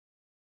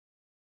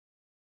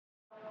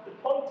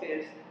point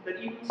is that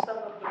even some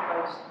of the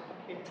most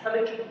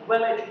intelligent,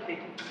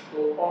 well-educated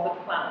people on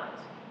the planet,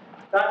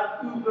 that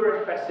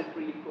uber-impressive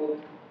breed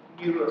called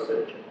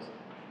neurosurgeons,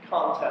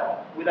 can't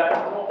tell without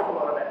an awful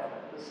lot of effort.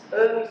 There's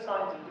early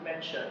signs of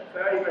dementia,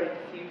 very, very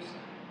diffuse,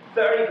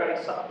 very,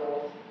 very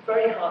subtle,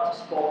 very hard to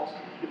spot.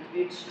 You have to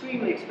be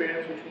extremely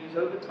experienced, which means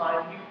over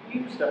time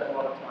you spend a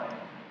lot of time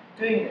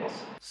doing this.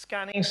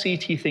 Scanning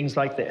CT things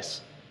like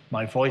this.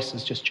 My voice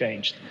has just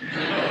changed.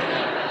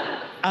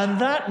 And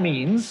that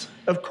means,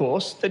 of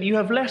course, that you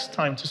have less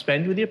time to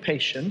spend with your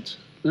patient,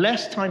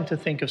 less time to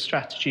think of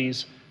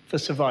strategies for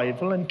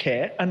survival and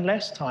care, and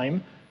less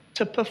time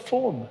to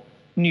perform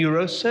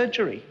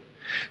neurosurgery.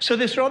 So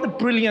this rather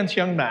brilliant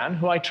young man,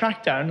 who I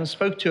tracked down and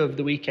spoke to over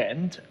the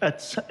weekend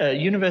at a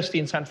university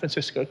in San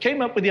Francisco,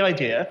 came up with the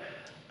idea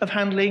of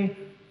handling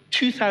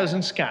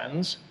 2,000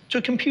 scans to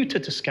a computer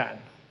to scan.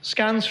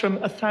 Scans from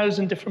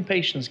 1,000 different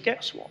patients.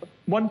 Guess what?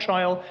 One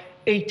trial,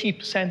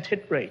 80%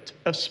 hit rate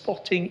of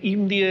spotting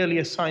even the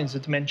earliest signs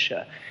of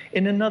dementia.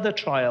 In another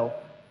trial,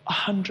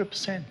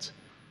 100%.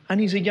 And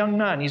he's a young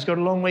man. He's got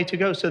a long way to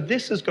go. So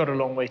this has got a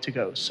long way to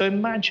go. So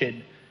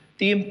imagine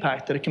the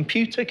impact that a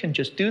computer can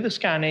just do the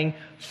scanning,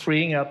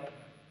 freeing up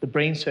the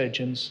brain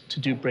surgeons to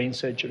do brain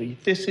surgery.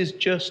 This is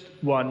just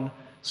one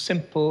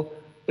simple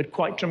but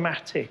quite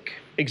dramatic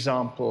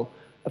example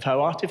of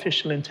how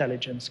artificial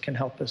intelligence can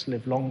help us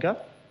live longer,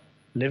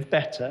 live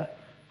better,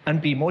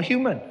 and be more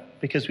human.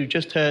 Because we've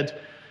just heard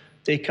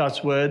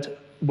Descartes'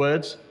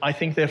 words, I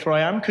think, therefore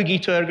I am,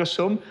 cogito ergo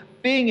sum.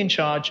 Being in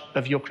charge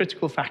of your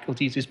critical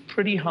faculties is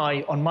pretty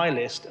high on my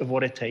list of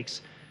what it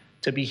takes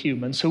to be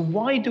human. So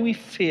why do we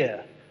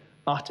fear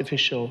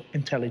artificial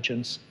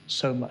intelligence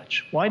so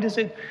much? Why does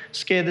it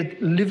scare the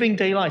living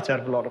daylights out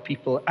of a lot of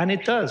people? And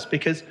it does,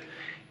 because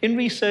in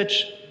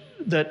research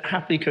that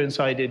happily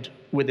coincided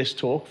with this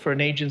talk for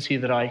an agency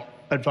that I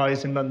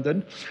advise in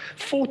London,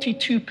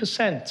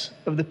 42%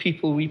 of the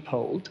people we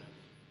polled,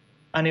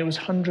 and it was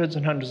hundreds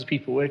and hundreds of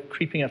people, we're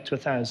creeping up to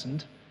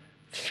 1,000,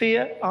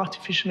 fear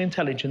artificial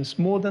intelligence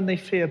more than they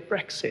fear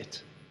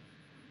Brexit.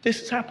 This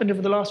has happened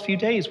over the last few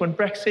days when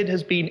Brexit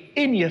has been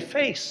in your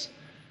face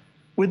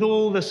with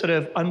all the sort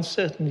of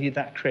uncertainty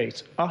that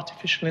creates.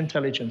 Artificial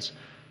intelligence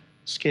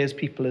scares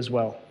people as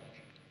well.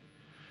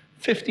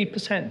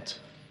 50%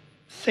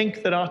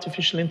 think that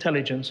artificial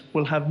intelligence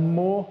will have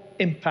more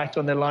impact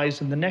on their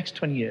lives in the next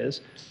 20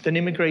 years than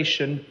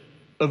immigration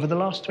over the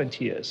last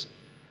 20 years.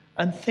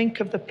 And think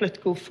of the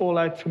political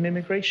fallout from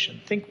immigration.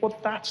 Think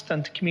what that's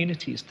done to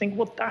communities. Think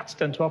what that's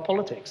done to our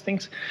politics.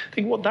 Think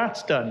what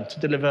that's done to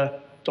deliver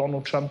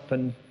Donald Trump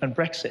and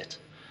Brexit.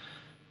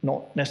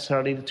 Not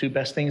necessarily the two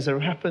best things that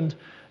have happened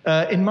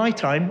in my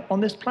time on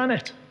this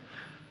planet.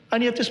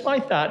 And yet,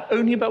 despite that,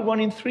 only about 1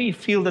 in 3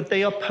 feel that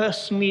they are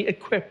personally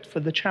equipped for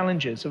the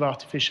challenges of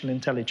artificial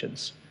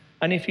intelligence.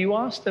 And if you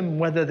ask them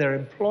whether their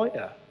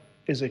employer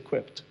is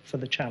equipped for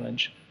the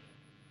challenge,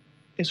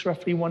 it's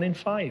roughly 1 in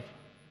 5.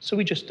 So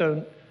we're just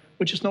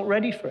not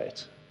ready for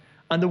it.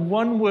 And the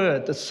one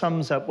word that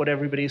sums up what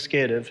everybody is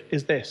scared of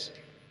is this: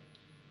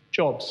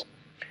 jobs.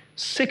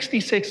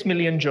 66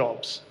 million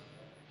jobs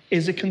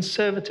is a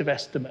conservative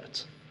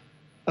estimate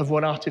of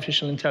what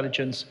artificial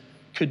intelligence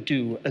could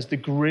do as the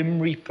grim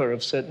reaper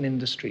of certain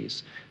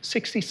industries.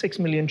 66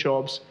 million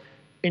jobs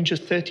in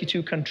just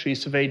 32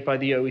 countries surveyed by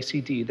the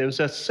OECD. There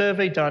was a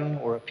survey done,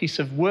 or a piece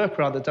of work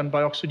rather, done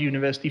by Oxford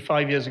University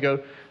 5 years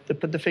ago that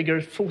put the figure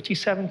at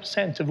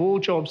 47% of all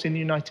jobs in the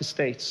United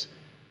States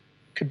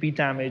could be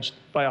damaged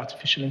by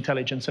artificial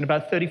intelligence, and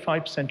about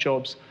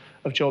 35%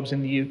 of jobs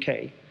in the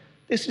UK.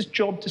 This is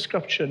job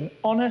destruction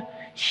on a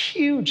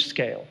huge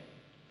scale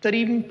that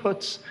even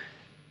puts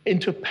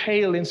into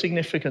pale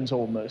insignificance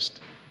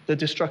almost the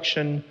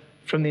destruction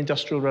from the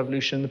Industrial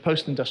Revolution, the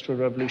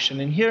post-industrial revolution.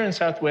 And here in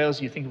South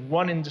Wales, you think of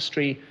one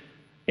industry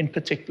in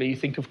particular, you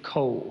think of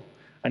coal,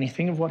 and you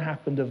think of what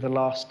happened over the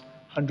last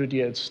 100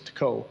 years to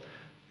coal.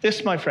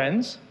 This, my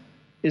friends,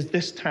 is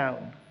this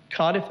town.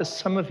 Cardiff, as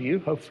some of you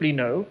hopefully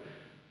know,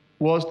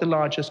 was the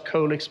largest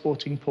coal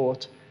exporting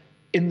port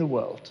in the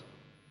world.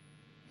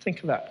 Think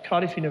of that.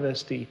 Cardiff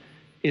University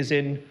is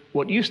in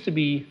what used to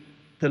be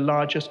the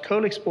largest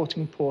coal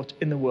exporting port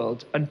in the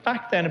world. And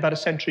back then, about a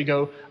century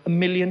ago, 1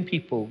 million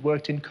people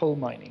worked in coal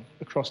mining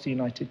across the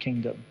United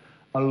Kingdom,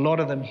 a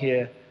lot of them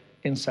here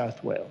in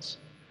South Wales.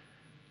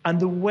 And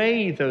the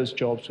way those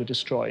jobs were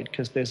destroyed,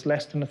 because there's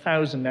less than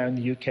 1,000 now in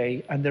the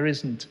UK, and there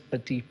isn't a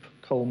deep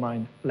coal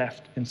mine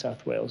left in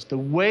South Wales, the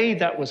way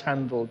that was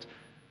handled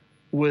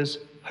was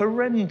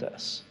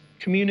horrendous.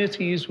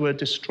 Communities were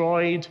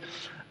destroyed,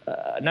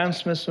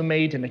 announcements were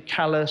made in a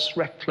callous,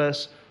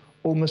 reckless,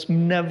 almost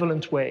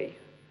malevolent way.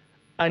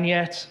 And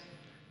yet,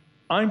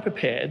 I'm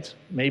prepared,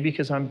 maybe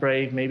because I'm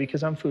brave, maybe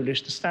because I'm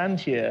foolish, to stand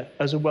here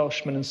as a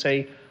Welshman and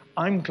say,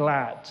 I'm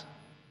glad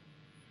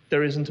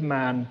there isn't a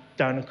man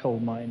down a coal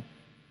mine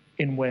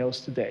in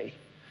Wales today.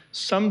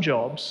 Some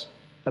jobs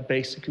are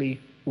basically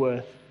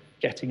worth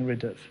getting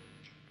rid of.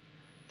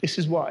 This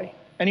is why.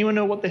 Anyone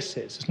know what this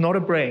is? It's not a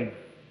brain.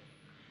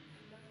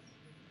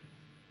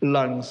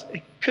 Lungs.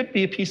 It could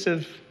be a piece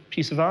of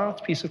piece of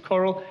art, piece of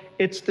coral.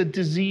 It's the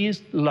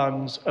diseased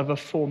lungs of a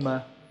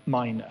former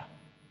miner.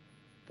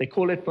 They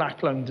call it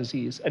black lung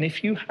disease. And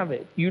if you have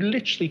it, you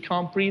literally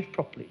can't breathe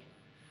properly.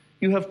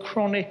 You have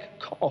chronic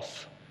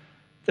cough.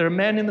 There are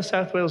men in the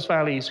South Wales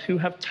valleys who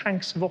have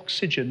tanks of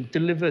oxygen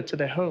delivered to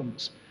their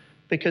homes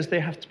because they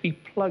have to be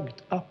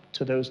plugged up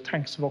to those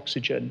tanks of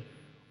oxygen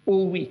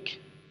all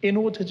week in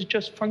order to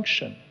just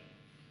function.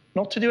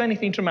 Not to do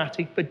anything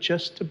dramatic, but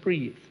just to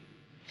breathe.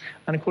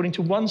 And according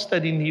to one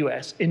study in the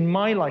US, in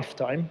my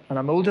lifetime, and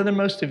I'm older than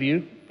most of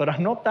you, but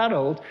I'm not that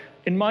old,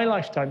 in my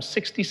lifetime,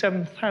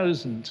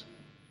 67,000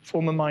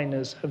 former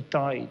miners have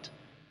died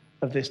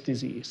of this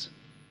disease.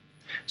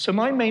 So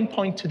my main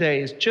point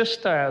today is,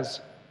 just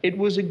as it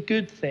was a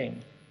good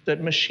thing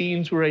that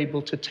machines were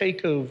able to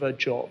take over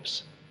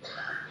jobs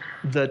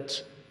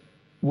that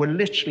were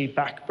literally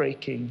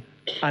backbreaking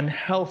and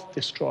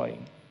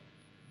health-destroying,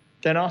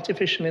 then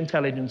artificial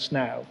intelligence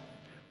now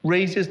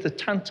raises the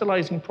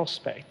tantalizing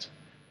prospect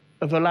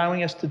of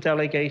allowing us to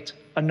delegate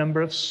a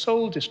number of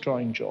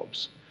soul-destroying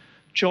jobs,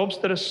 jobs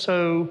that are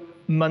so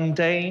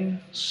mundane,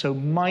 so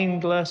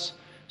mindless,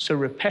 so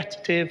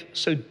repetitive,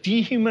 so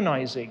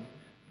dehumanizing,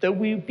 that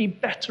we'd be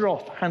better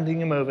off handing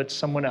them over to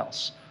someone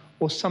else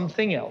or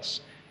something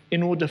else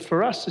in order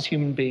for us as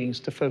human beings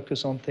to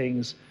focus on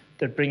things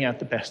that bring out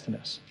the best in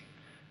us.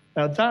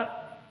 Now,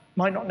 that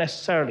might not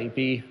necessarily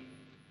be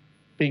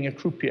being a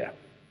croupier,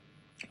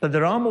 but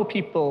there are more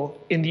people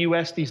in the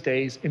US these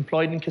days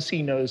employed in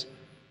casinos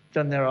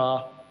than there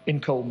are in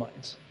coal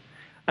mines.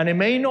 And it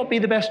may not be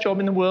the best job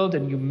in the world,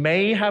 and you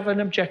may have an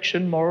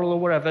objection, moral or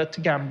whatever,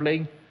 to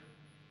gambling,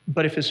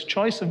 but if it's a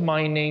choice of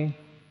mining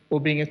or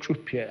being a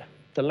croupier,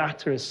 the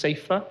latter is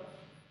safer.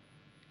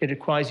 It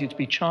requires you to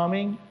be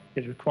charming.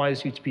 It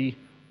requires you to be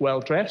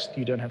well-dressed.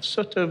 You don't have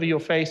soot over your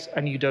face,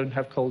 and you don't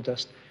have coal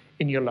dust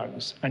in your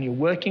lungs. And you're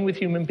working with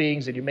human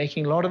beings, and you're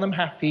making a lot of them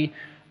happy,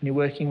 and you're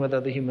working with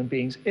other human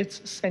beings. It's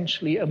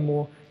essentially a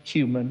more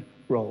human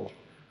role.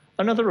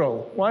 Another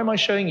role. Why am I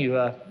showing you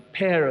a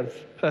pair of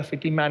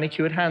perfectly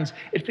manicured hands?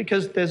 It's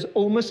because there's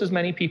almost as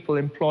many people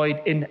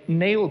employed in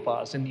nail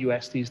bars in the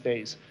US these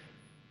days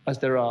as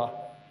there are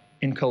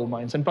in coal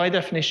mines. And by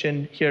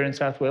definition, here in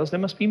South Wales, there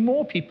must be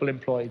more people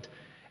employed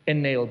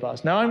in nail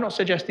bars. Now, I'm not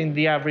suggesting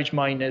the average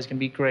miner is going to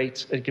be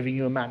great at giving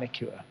you a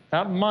manicure.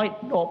 That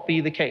might not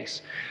be the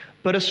case.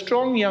 But a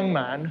strong young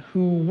man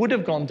who would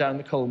have gone down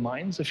the coal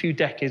mines a few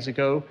decades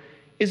ago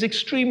is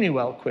extremely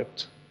well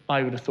equipped,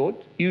 I would have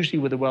thought, usually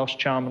with a Welsh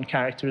charm and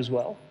character as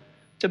well,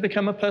 to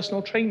become a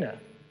personal trainer.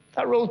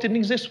 That role didn't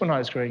exist when I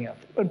was growing up.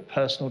 There weren't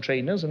personal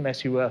trainers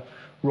unless you were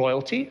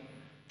royalty.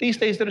 These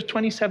days, there are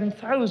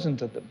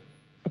 27,000 of them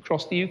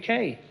across the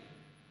UK.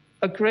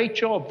 A great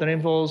job that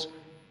involves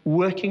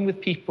working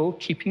with people,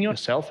 keeping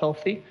yourself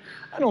healthy,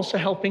 and also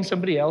helping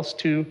somebody else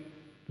to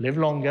live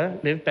longer,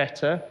 live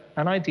better,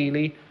 and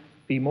ideally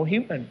be more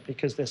human,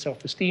 because their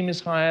self-esteem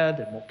is higher,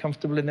 they're more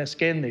comfortable in their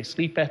skin, they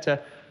sleep better,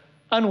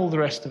 and all the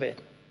rest of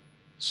it.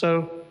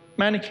 So,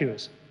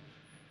 manicures.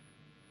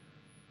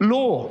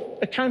 Law,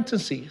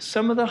 accountancy,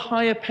 some of the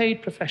higher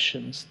paid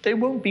professions, they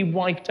won't be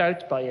wiped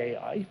out by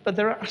AI, but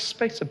there are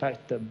aspects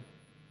about them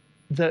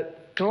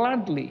that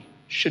gladly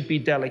should be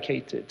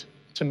delegated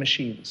to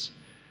machines.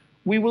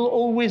 We will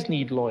always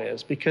need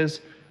lawyers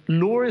because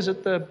law is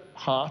at the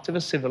heart of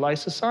a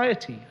civilized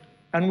society.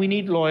 And we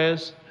need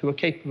lawyers who are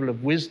capable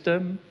of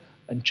wisdom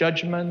and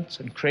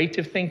judgment and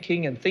creative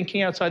thinking and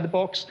thinking outside the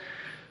box.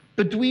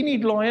 But do we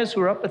need lawyers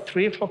who are up at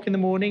 3 o'clock in the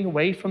morning,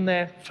 away from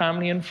their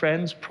family and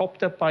friends,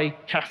 propped up by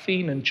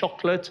caffeine and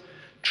chocolate,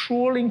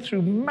 trawling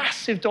through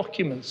massive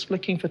documents,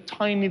 looking for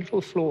tiny little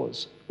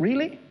flaws?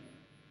 Really?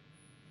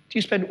 Do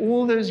you spend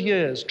all those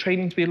years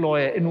training to be a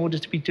lawyer in order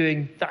to be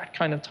doing that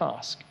kind of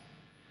task?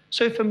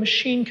 So if a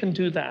machine can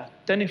do that,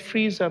 then it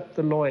frees up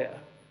the lawyer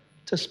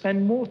to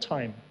spend more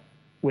time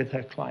with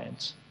her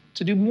clients,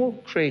 to do more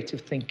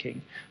creative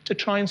thinking, to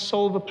try and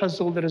solve a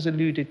puzzle that has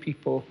eluded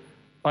people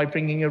by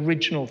bringing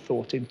original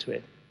thought into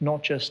it,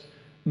 not just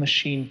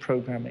machine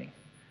programming.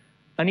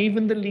 And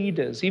even the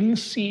leaders, even the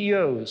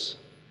CEOs.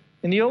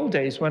 In the old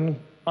days, when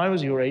I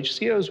was your age,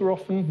 CEOs were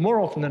often, more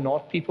often than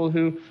not, people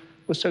who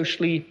were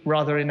socially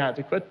rather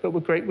inadequate, but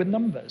were great with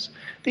numbers.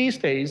 These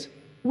days,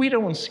 we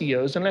don't want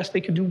CEOs unless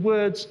they can do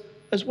words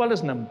as well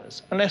as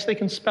numbers, unless they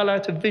can spell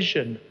out a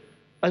vision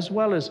as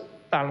well as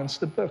balance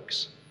the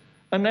books,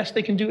 unless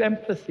they can do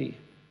empathy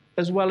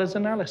as well as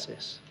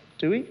analysis.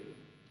 Do we?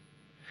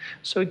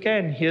 So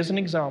again, here's an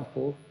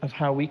example of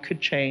how we could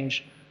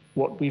change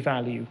what we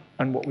value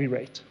and what we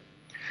rate.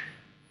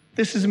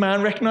 This is a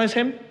man, recognize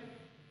him?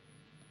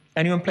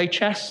 Anyone play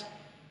chess?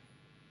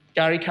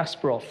 Garry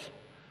Kasparov,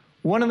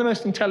 one of the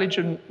most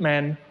intelligent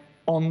men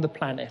on the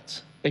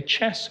planet, a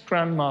chess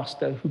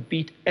grandmaster who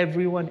beat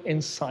everyone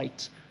in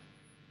sight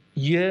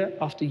year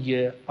after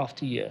year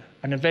after year.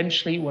 And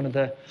eventually, one of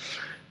the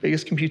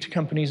biggest computer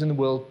companies in the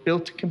world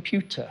built a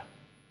computer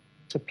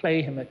to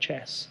play him at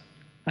chess.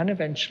 And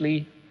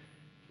eventually,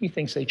 he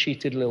thinks they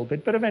cheated a little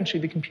bit, but eventually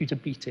the computer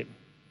beat him.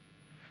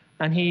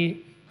 And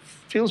he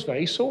feels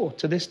very sore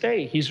to this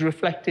day. He's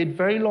reflected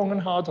very long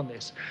and hard on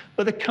this.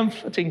 But the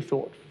comforting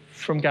thought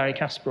from Garry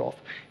Kasparov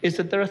is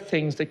that there are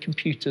things that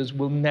computers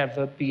will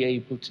never be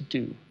able to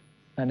do.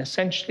 And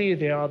essentially,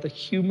 they are the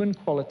human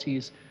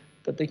qualities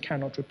that they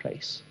cannot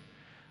replace.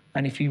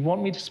 And if you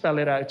want me to spell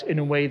it out in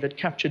a way that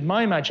captured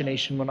my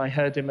imagination when I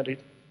heard him at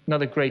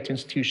another great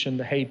institution,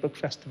 the Hay Book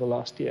Festival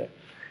last year,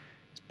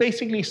 it's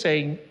basically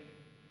saying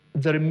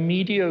that a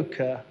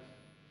mediocre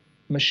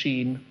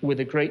machine with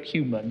a great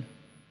human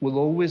will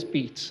always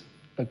beat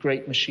a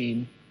great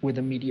machine with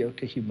a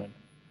mediocre human,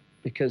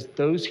 because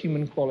those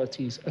human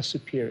qualities are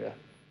superior.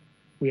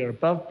 We are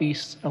above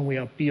beasts and we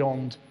are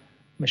beyond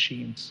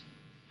machines.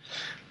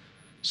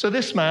 So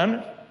this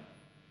man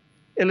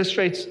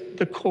illustrates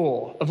the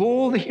core of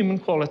all the human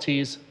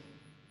qualities.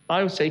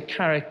 I would say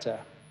character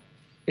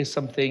is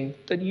something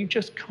that you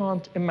just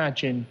can't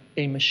imagine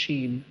a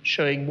machine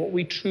showing what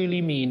we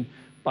truly mean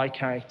by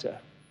character.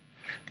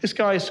 This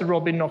guy is Sir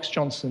Robin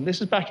Knox-Johnson.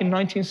 This is back in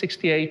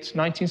 1968,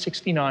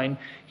 1969.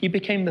 He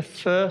became the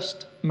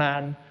first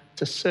man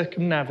to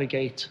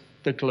circumnavigate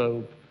the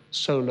globe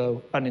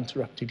solo,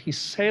 uninterrupted. He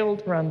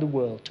sailed around the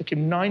world. Took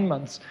him 9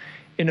 months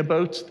in a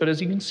boat that,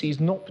 as you can see, is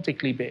not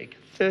particularly big,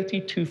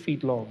 32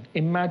 feet long.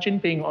 Imagine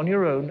being on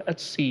your own at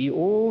sea,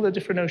 all the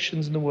different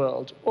oceans in the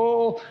world,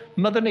 all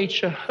Mother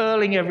Nature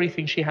hurling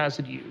everything she has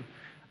at you,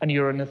 and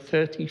you're in a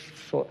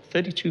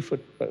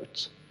 32-foot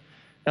boat.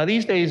 Now,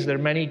 these days, there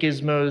are many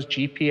gizmos,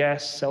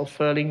 GPS,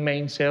 self-furling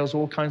mainsails,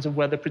 all kinds of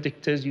weather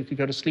predictors. You could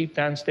go to sleep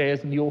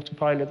downstairs and the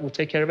autopilot will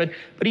take care of it.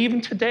 But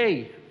even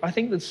today, I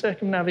think that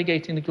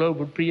circumnavigating the globe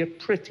would be a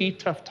pretty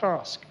tough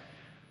task,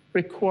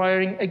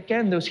 requiring,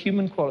 again, those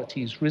human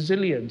qualities: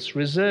 resilience,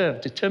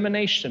 reserve,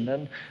 determination,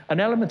 and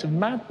an element of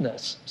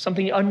madness,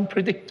 something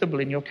unpredictable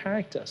in your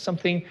character,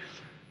 something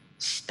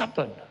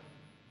stubborn.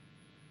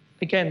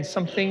 Again,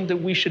 something that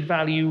we should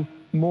value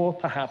more,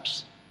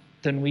 perhaps,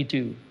 than we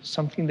do,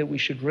 something that we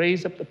should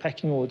raise up the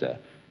pecking order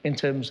in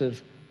terms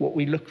of what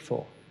we look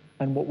for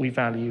and what we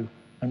value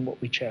and what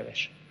we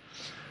cherish.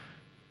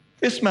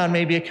 This man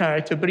may be a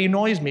character, but he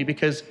annoys me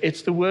because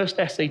it's the worst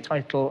essay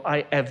title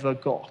I ever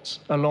got.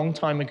 A long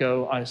time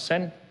ago, I was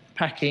sent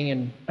packing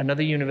in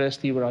another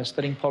university where I was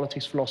studying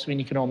politics, philosophy,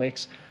 and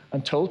economics,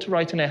 and told to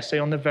write an essay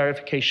on the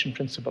verification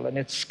principle, and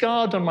it's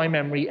scarred on my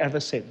memory ever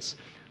since.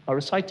 I'll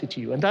recite it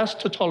to you. And as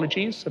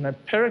tautologies and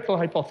empirical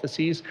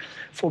hypotheses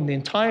form the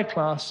entire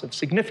class of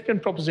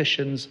significant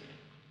propositions,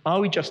 are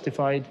we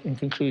justified in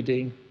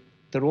concluding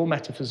that all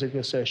metaphysical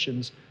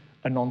assertions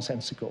are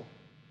nonsensical?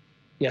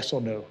 Yes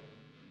or no?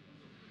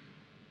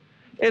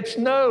 It's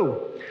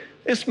no.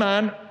 This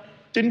man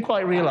didn't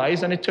quite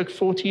realize, and it took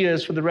 40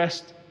 years for the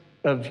rest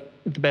of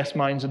the best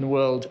minds in the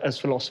world as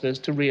philosophers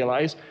to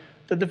realize,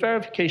 that the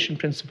verification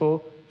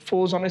principle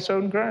falls on its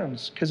own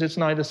grounds, because it's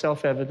neither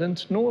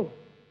self-evident nor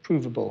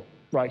provable,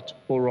 right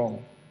or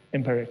wrong,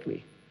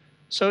 empirically.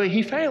 So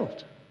he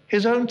failed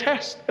his own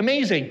test.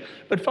 Amazing.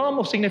 But far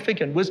more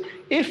significant was,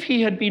 if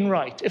he had been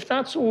right, if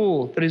that's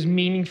all that is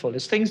meaningful,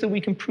 is things that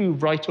we can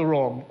prove right or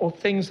wrong, or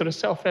things that are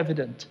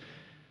self-evident,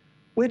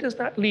 where does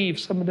that leave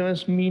some of the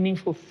most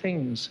meaningful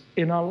things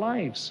in our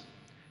lives?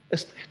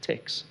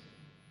 Aesthetics,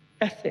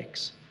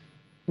 ethics,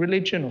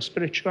 religion, or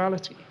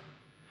spirituality.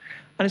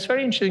 And it's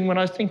very interesting, when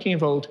I was thinking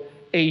of old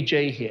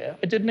AJ here,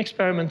 I did an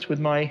experiment with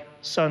my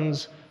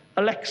son's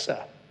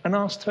Alexa and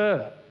asked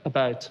her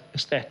about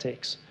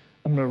aesthetics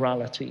and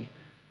morality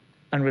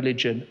and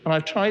religion. And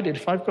I've tried it.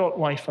 If I've got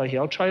Wi-Fi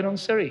here, I'll try it on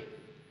Siri.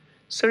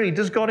 Siri,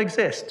 does God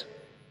exist?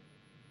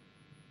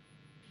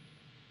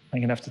 I'm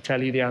going to have to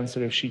tell you the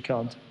answer if she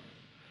can't.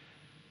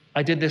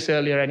 I did this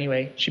earlier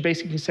anyway. She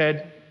basically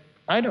said,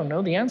 I don't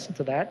know the answer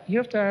to that. You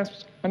have to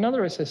ask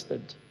another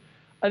assistant.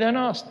 I then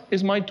asked,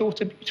 is my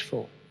daughter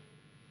beautiful?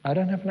 I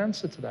don't have an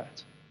answer to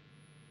that.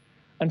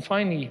 And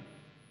finally,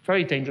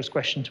 very dangerous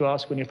question to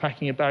ask when you're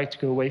packing a bag to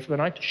go away for the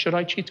night, should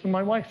I cheat on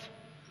my wife?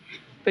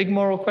 Big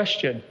moral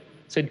question.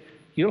 I said,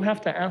 you'll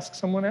have to ask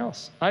someone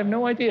else. I have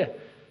no idea.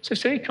 So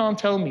Siri can't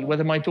tell me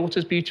whether my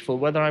daughter's beautiful,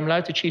 whether I'm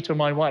allowed to cheat on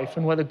my wife,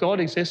 and whether God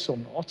exists or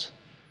not.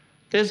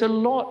 There's a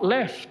lot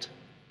left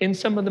in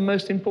some of the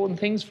most important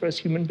things for us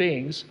human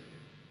beings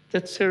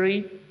that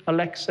Siri,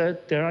 Alexa,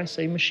 dare I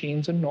say,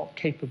 machines are not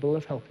capable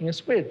of helping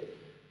us with,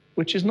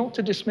 which is not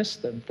to dismiss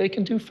them. They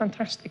can do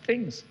fantastic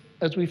things,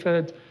 as we've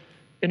heard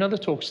in other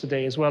talks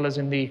today, as well as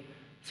in the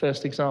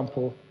first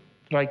example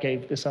that I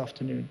gave this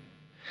afternoon.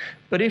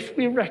 But if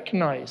we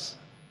recognize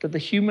that the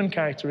human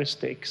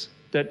characteristics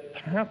that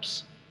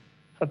perhaps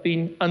have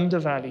been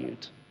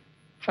undervalued,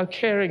 how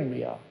caring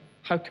we are,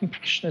 how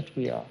compassionate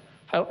we are,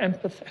 how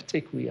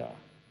empathetic we are,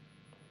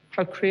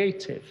 how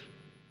creative,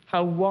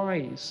 how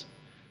wise,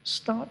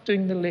 start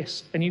doing the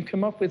list, and you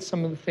come up with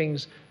some of the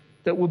things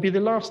that will be the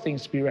last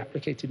things to be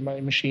replicated by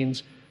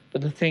machines,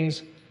 but the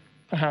things,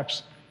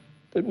 perhaps,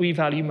 that we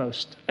value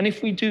most. And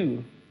if we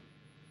do,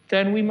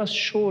 then we must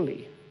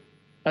surely,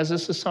 as a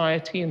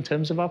society, in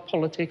terms of our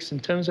politics, in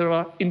terms of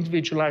our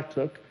individual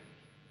outlook,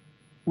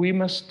 we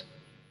must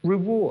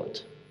reward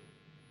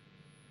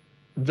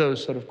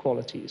those sort of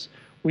qualities.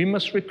 We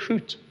must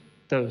recruit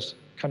those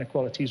kind of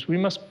qualities. We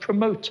must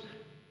promote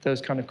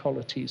those kind of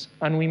qualities.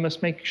 And we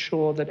must make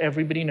sure that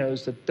everybody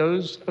knows that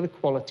those are the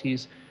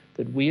qualities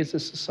that we as a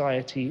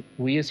society,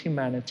 we as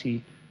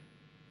humanity,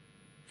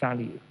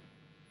 value.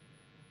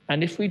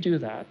 And if we do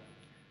that,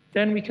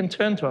 then we can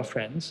turn to our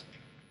friends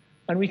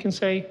and we can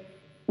say,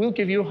 we'll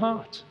give you a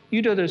heart.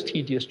 You do those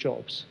tedious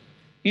jobs.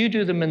 You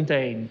do the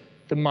mundane,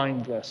 the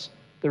mindless,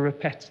 the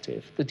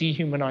repetitive, the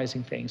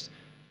dehumanizing things.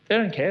 They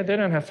don't care. They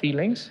don't have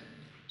feelings.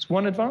 It's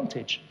one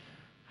advantage.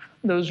 Hand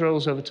those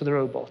roles over to the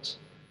robots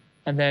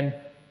and then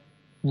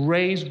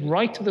raise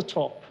right to the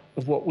top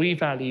of what we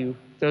value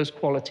those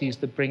qualities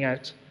that bring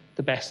out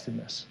the best in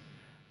us.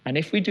 And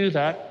if we do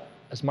that,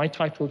 as my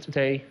title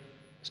today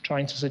is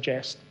trying to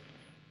suggest,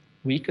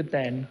 we could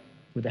then,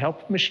 with the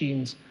help of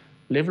machines,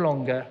 live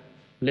longer,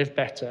 live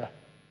better,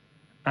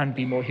 and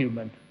be more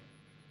human.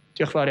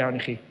 Diolch yn fawr iawn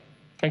i chi.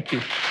 Thank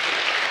you.